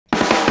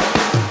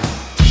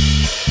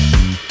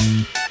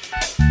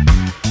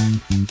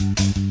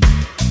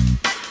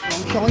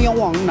yung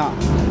wang na.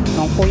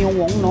 Nang po yung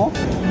wang, no?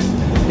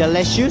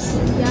 Delicious.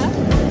 Yeah.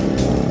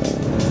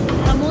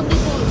 Kamuti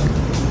balls.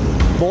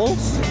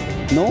 Balls?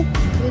 No?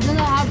 You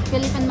don't have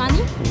Philippine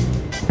money?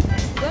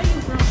 Where are you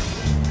from?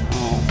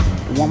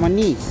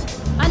 Wamanese.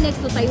 Next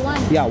to Taiwan.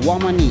 Yeah,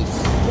 Wamanese.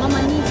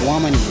 Wamanese.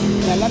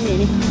 Wamanese. Alam niyo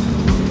ni.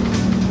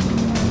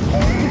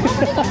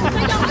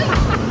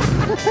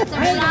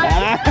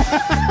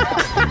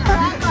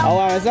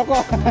 Awa, masok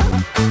ko.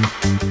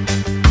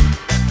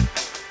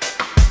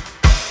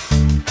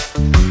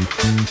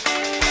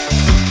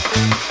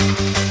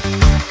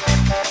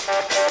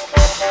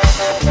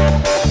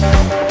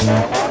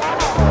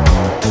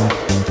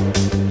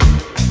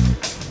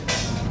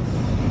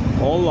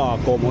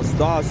 Hola,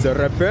 kumusta? De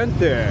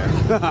repente.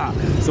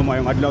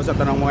 Sumayong adlaw sa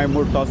tanang mga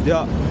immortals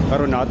diha.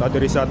 Karon na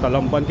diri sa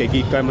Talamban kay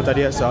gikay man ta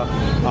diha sa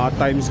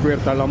Times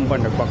Square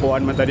Talamban.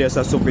 Nagpakuan man ta diha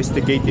sa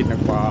sophisticated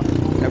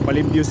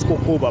nagpalimbyos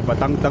kuko ba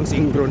batangtang si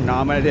Ingron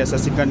na man diha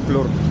sa second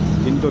floor.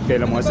 Indot kay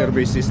mga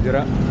services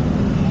dira.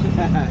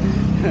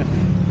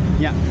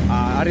 Nya,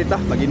 ari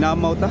ta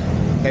paginamaw ta.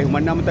 Kay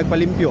human naman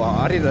tagpalimpyo,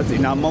 ari ta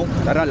sinamaw.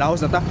 Tara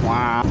lahos na ta.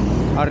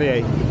 Ari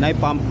ay nay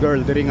pump girl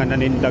diri nga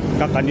nanindag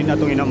ka kanina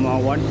tong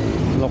inamawan.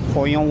 Lok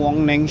fo yung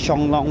wang neng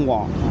siyang lang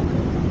wa.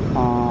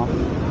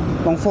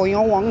 Long fo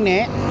yung wang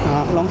ne,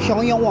 long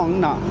siyang yung wang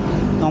na.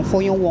 Long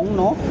fo yung wang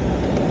no.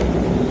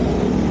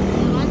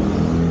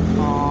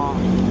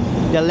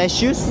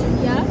 Delicious.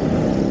 Yeah.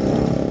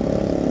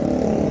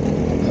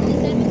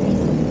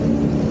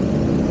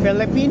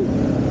 Philippine.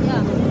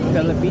 Yeah.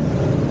 Philippine.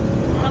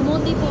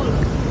 Kamuti balls.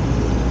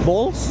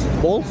 Balls?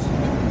 Balls?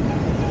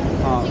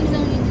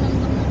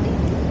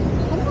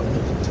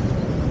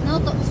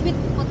 No, sweet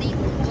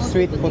potato.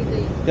 Sweet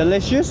potato.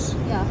 Delicious?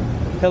 Yeah.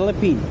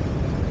 Philippine.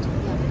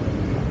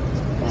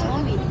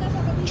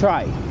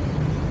 Try.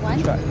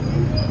 One? Try.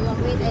 You want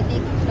wait, I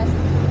take plus.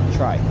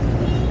 Try.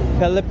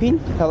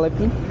 Philippine?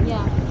 Philippine?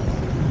 Yeah.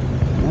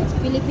 It's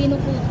Filipino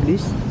food.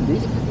 This?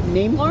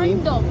 Name? Corn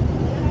Name? dog.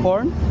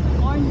 Corn?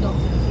 Corn dog.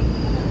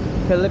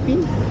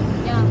 Philippine?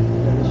 Yeah.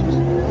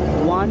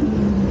 One?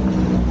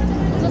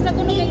 So sa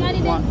kuno kay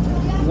ngani din.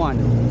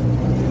 One.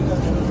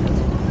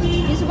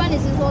 This one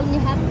is only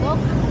hot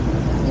dog.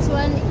 This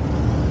one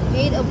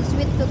made of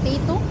sweet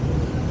potato.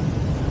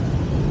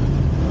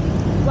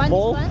 One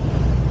Bowl? is one.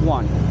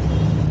 One.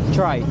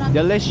 Try.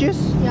 Delicious?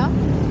 Yeah.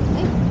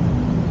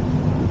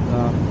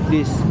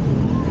 This.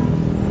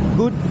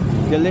 Good?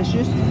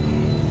 Delicious?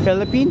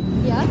 Philippine?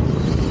 Yeah.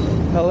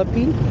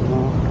 Philippine?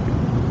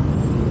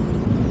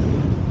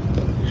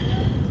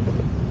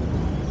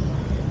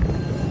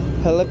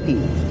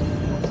 Philippine.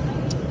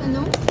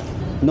 No?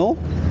 No?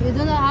 You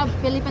don't have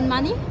Philippine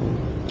money?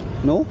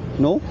 No?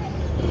 No?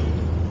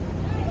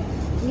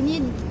 We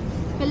need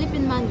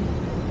Philippine money.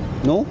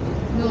 No?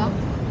 No. Yeah.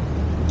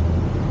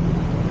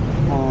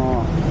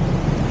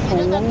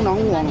 Không nóng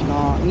nóng hoàng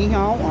ý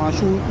háo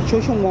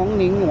số số món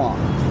nín hòa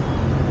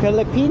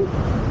Philippine.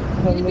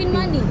 Philippine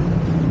money?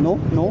 No?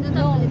 No? You don't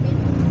have Philippine?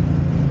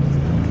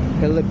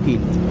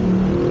 Philippine.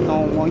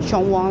 Hoàng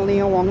sông hoàng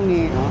liên hoàng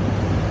nè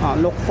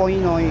lục phôi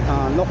nói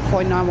lục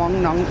phôi na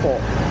hoàng nắng phổ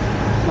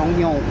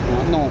nóng nhau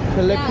no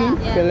Philippine.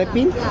 Yeah,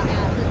 Philippine. Yeah,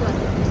 that one.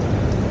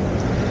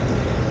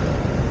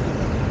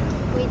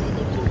 Wait, I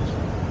take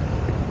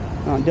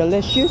change.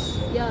 Delicious.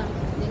 Yeah,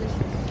 delicious.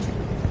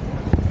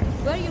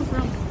 Where are you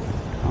from?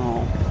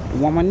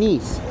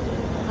 Wamanese.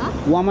 Huh?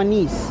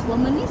 Wamanese.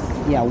 Womanese?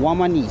 Yeah,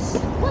 Wamanese.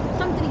 What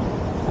country?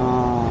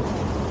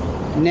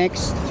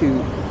 Next to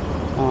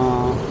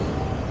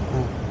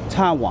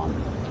Taiwan.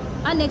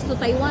 Next to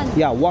Taiwan.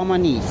 Yeah,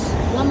 Wamanese.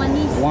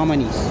 Womanese.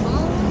 Wamanese.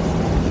 Oh.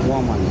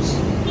 Wamanese.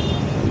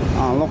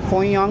 Lok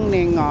phôi yang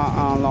neng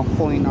lok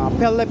phôi na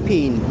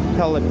Philippine.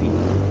 Philippine.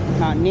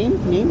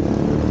 Name?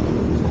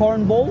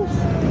 Corn balls?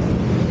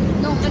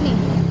 No, kani.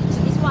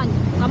 This one.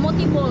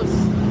 Kamuti balls.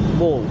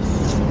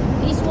 Balls.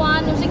 This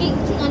one, sige,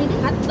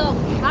 hot dog.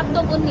 Hot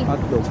dog only. Hot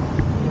dog.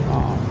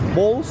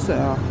 Balls,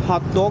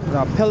 hot dog,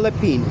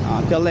 Philippine,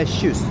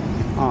 delicious.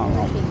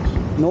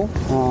 No?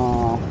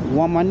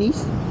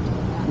 Wamanese?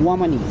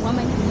 Wamanese.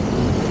 Womanese.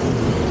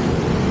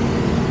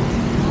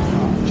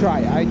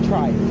 Try, I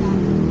try.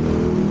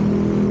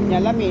 Nhà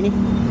lắm mì đi.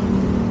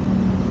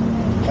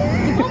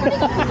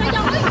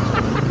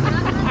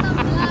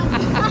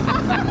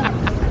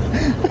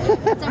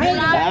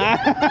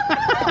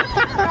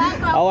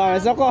 Awa,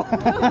 masok ko.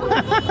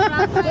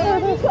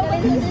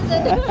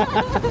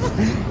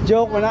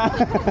 Joke mo na.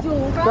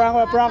 Prank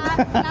ba, prank?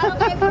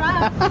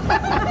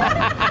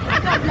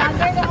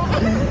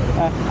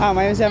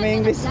 May sa may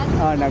English.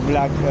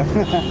 Nag-vlog.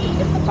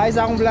 Hi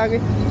sa akong vlog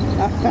eh.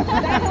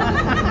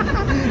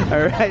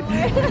 Alright.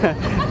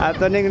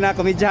 Ato ning na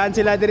komedyahan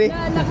sila diri.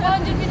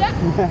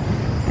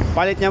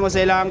 Palit niya mo sa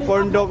ilang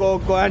corn dog o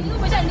kuan.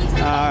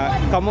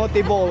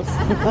 Kamuti balls.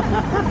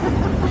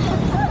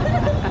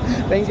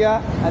 Thank you.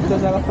 Ato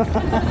sa.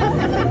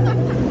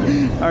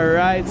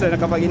 Alright, so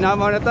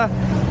nakapag-inamaw na ta.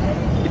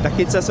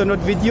 Kita-kits sa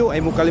sunod video.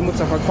 Ay mo kalimot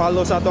sa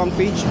pag-follow sa ato ang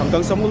page.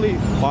 Hanggang sa muli.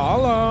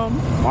 Paalam!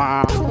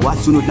 Wow!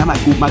 Wasunod naman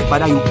kung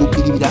magpadayon kung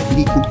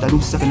igibida-ibig kung tanong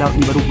sa kalaw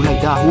ni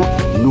Barugulay Daho.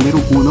 Numero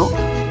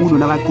 1. Uno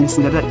naman kung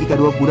sunaran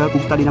ikadua buda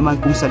kung tali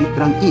naman kung sa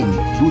litrang in.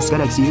 Dus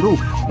kadag 0.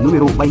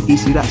 Numero 20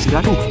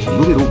 sira-sirado.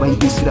 Numero 20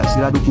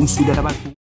 sira-sirado kung suda naman